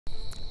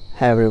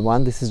Hi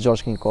everyone, this is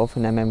George Kinkov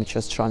and I'm an amateur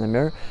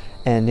astronomer,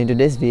 and in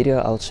today's video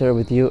I'll share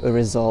with you a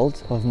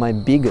result of my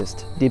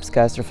biggest deep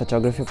sky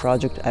astrophotography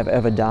project I've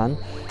ever done,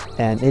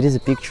 and it is a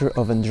picture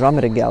of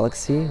Andromeda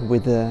Galaxy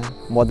with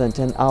more than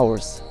 10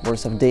 hours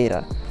worth of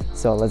data.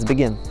 So let's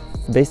begin.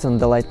 Based on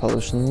the light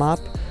pollution map,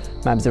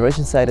 my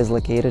observation site is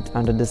located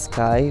under the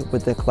sky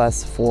with a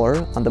class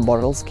 4 on the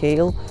Bortle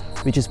scale,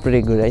 which is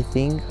pretty good, I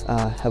think.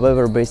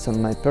 However, based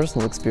on my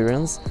personal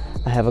experience,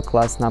 I have a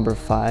class number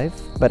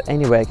 5, but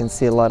anyway I can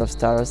see a lot of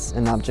stars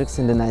and objects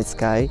in the night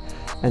sky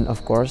and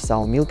of course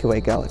our Milky Way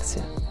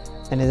galaxy.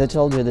 And as I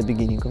told you at the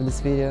beginning of this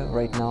video,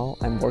 right now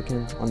I'm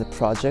working on the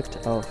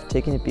project of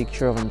taking a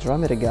picture of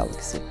Andromeda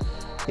Galaxy.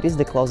 It is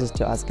the closest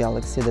to us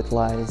galaxy that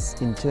lies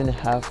in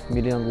 2.5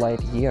 million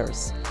light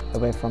years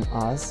away from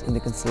us in the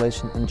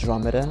constellation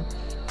Andromeda.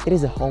 It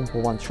is a home for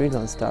 1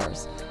 trillion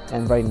stars,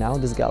 and right now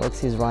this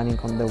galaxy is running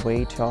on the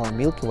way to our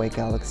Milky Way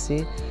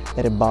galaxy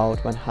at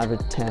about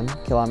 110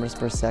 kilometers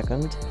per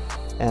second,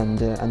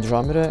 and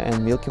Andromeda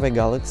and Milky Way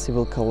galaxy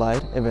will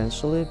collide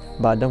eventually,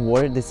 but don't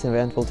worry, this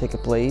event will take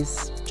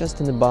place just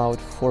in about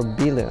 4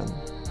 billion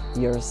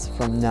years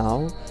from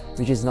now,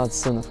 which is not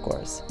soon of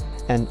course.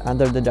 And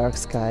under the dark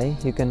sky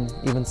you can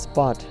even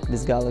spot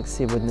this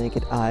galaxy with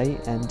naked eye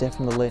and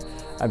definitely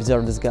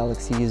observe this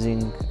galaxy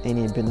using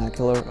any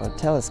binocular or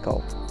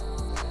telescope.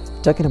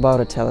 Talking about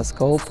a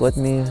telescope, let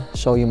me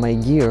show you my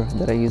gear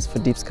that I use for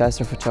deep sky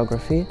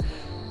astrophotography.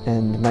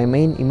 And my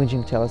main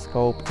imaging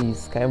telescope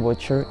is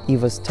Skywatcher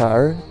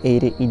EVO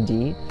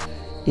 80ED.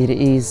 It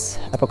is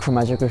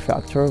apochromatic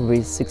refractor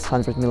with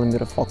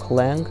 600mm focal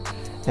length,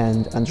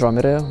 and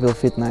Andromeda will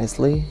fit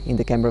nicely in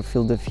the camera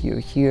field of view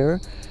here.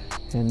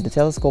 And the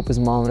telescope is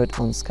mounted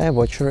on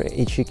Skywatcher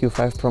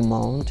HEQ5 Pro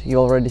mount. You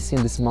already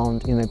seen this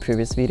mount in my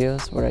previous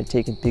videos where I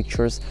taken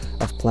pictures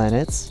of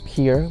planets.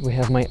 Here we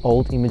have my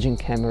old imaging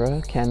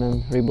camera,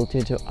 Canon Rebel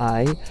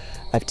T2i.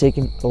 I've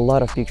taken a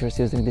lot of pictures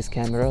using this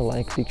camera,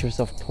 like pictures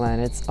of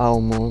planets,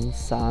 our moon,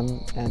 sun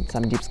and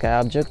some deep sky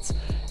objects.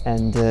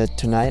 And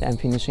tonight I'm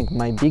finishing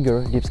my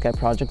bigger deep sky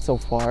project so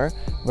far,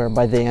 where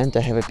by the end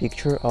I have a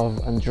picture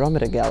of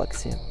Andromeda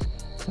Galaxy.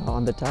 So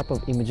on the top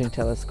of imaging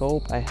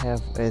telescope I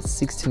have a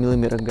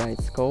 60mm guide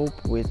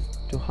scope with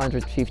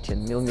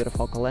 215mm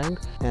focal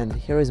length, and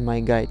here is my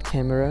guide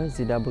camera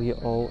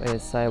ZWO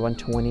ASI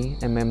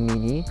 120mm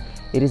Mini.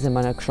 It is a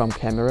monochrome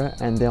camera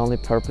and the only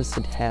purpose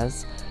it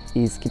has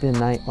is keeping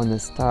an eye on the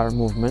star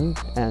movement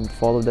and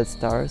follow that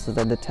star so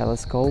that the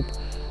telescope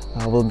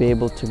will be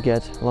able to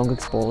get long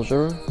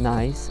exposure,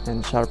 nice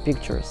and sharp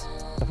pictures.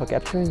 For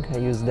capturing I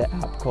use the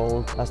app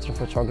called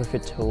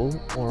Astrophotography Tool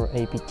or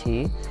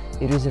APT.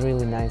 It is a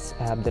really nice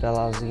app that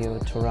allows you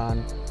to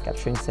run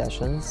capturing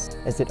sessions,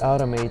 as it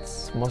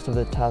automates most of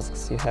the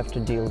tasks you have to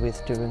deal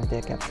with during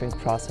the capturing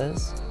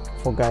process.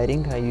 For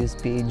guiding I use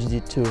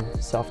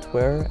PhD2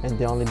 software, and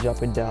the only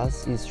job it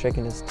does is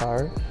tracking a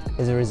star.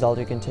 As a result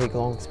you can take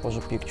long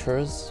exposure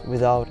pictures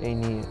without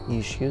any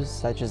issues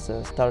such as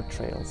star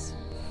trails.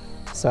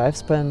 So I've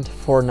spent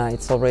 4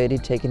 nights already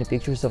taking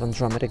pictures of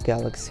Andromeda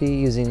Galaxy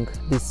using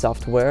this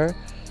software,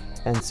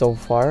 and so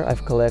far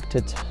I've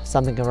collected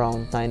something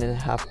around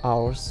 9.5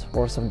 hours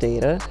worth of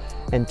data,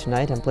 and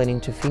tonight I'm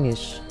planning to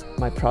finish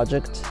my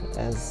project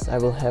as I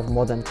will have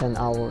more than 10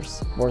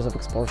 hours worth of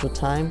exposure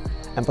time.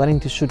 I'm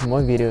planning to shoot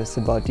more videos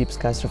about deep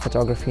sky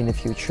astrophotography in the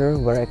future,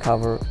 where I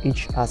cover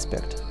each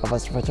aspect of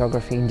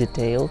astrophotography in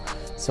detail,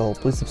 so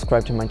please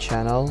subscribe to my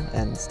channel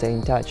and stay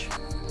in touch.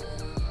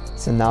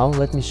 So now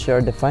let me share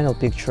the final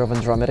picture of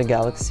Andromeda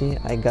Galaxy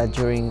I got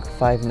during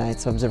 5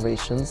 nights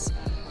observations.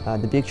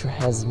 The picture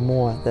has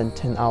more than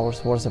 10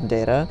 hours worth of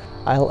data.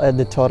 I'll add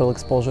the total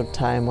exposure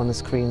time on the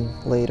screen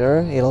later.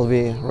 It'll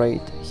be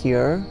right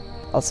here.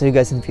 I'll see you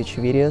guys in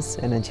future videos,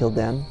 and until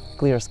then,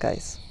 clear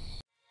skies.